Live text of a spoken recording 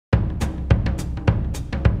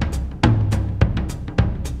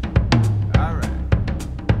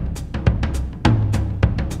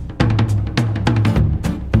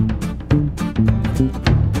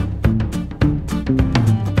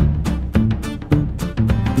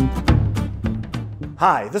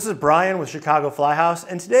Hi, this is Brian with Chicago Flyhouse,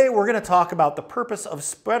 and today we're going to talk about the purpose of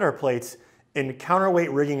spreader plates in counterweight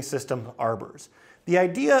rigging system arbors. The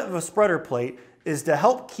idea of a spreader plate is to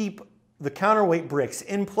help keep the counterweight bricks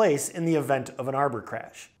in place in the event of an arbor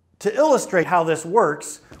crash. To illustrate how this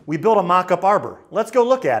works, we built a mock-up arbor. Let's go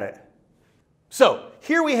look at it. So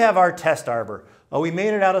here we have our test arbor. We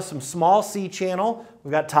made it out of some small C-channel.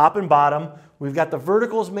 We've got top and bottom. We've got the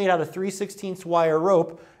verticals made out of 3/16 wire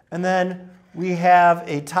rope, and then we have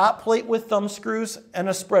a top plate with thumb screws and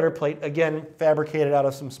a spreader plate, again fabricated out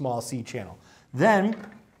of some small C-channel. Then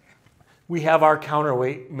we have our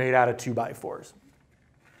counterweight made out of 2x4s.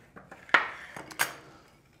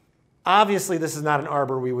 Obviously, this is not an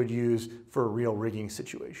arbor we would use for a real rigging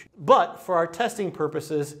situation, but for our testing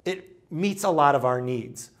purposes, it meets a lot of our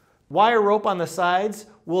needs. Wire rope on the sides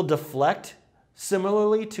will deflect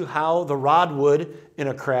similarly to how the rod would in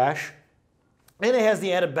a crash, and it has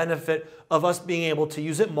the added benefit of us being able to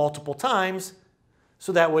use it multiple times,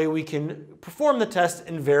 so that way we can perform the test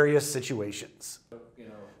in various situations.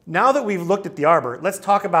 Now that we've looked at the arbor, let's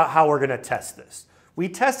talk about how we're going to test this. We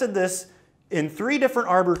tested this in 3 different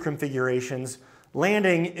arbor configurations,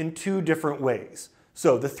 landing in 2 different ways.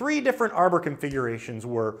 So the 3 different arbor configurations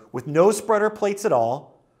were with no spreader plates at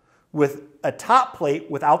all, with a top plate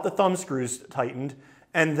without the thumb screws tightened,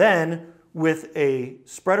 and then with a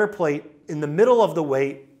spreader plate in the middle of the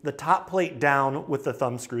weight, the top plate down with the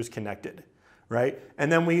thumb screws connected, right?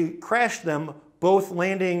 And then we crashed them both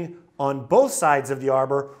landing on both sides of the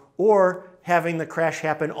arbor or having the crash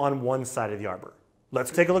happen on one side of the arbor. Let's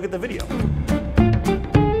take a look at the video.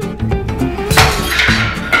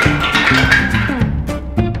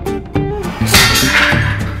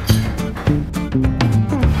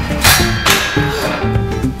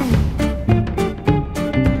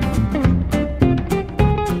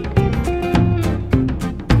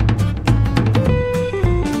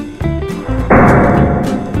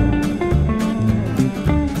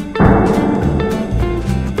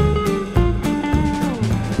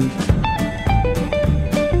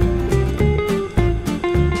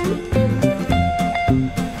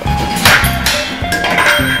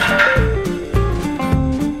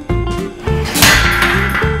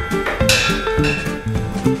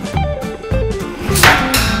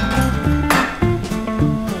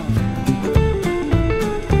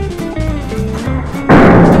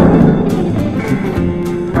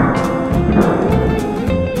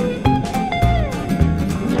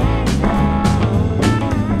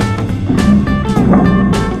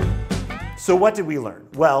 So what did we learn?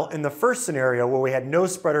 Well, in the first scenario where we had no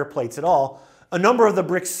spreader plates at all, a number of the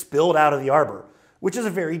bricks spilled out of the arbor, which is a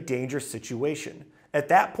very dangerous situation. At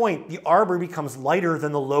that point, the arbor becomes lighter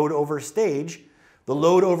than the load over stage. The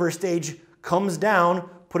load over stage comes down,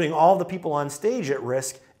 putting all the people on stage at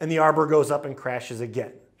risk, and the arbor goes up and crashes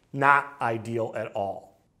again. Not ideal at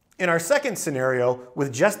all. In our second scenario,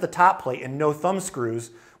 with just the top plate and no thumb screws,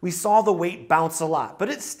 we saw the weight bounce a lot, but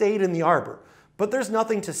it stayed in the arbor. But there's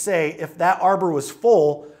nothing to say if that arbor was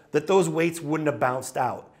full that those weights wouldn't have bounced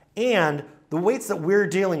out. And the weights that we're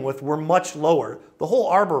dealing with were much lower. The whole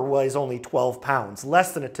arbor weighs only 12 pounds,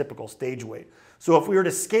 less than a typical stage weight. So if we were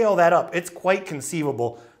to scale that up, it's quite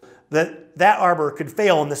conceivable that that arbor could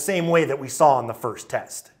fail in the same way that we saw in the first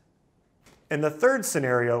test. In the third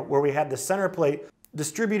scenario, where we had the center plate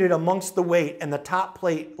distributed amongst the weight and the top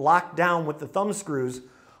plate locked down with the thumb screws,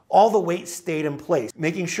 all the weight stayed in place,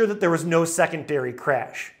 making sure that there was no secondary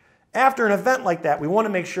crash. After an event like that, we want to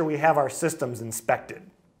make sure we have our systems inspected.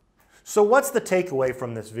 So what's the takeaway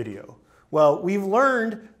from this video? Well, we've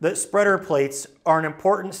learned that spreader plates are an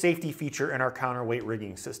important safety feature in our counterweight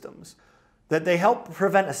rigging systems, that they help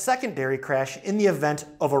prevent a secondary crash in the event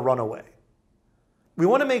of a runaway. We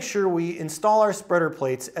want to make sure we install our spreader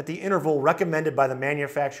plates at the interval recommended by the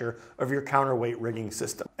manufacturer of your counterweight rigging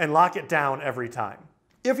system and lock it down every time.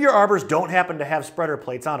 If your arbors don't happen to have spreader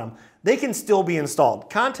plates on them, they can still be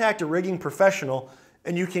installed. Contact a rigging professional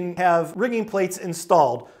and you can have rigging plates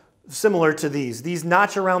installed similar to these. These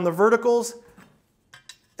notch around the verticals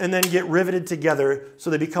and then get riveted together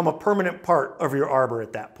so they become a permanent part of your arbor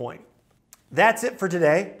at that point. That's it for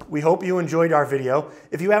today. We hope you enjoyed our video.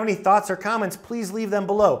 If you have any thoughts or comments, please leave them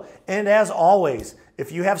below. And as always,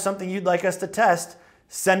 if you have something you'd like us to test,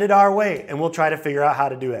 send it our way and we'll try to figure out how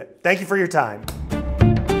to do it. Thank you for your time.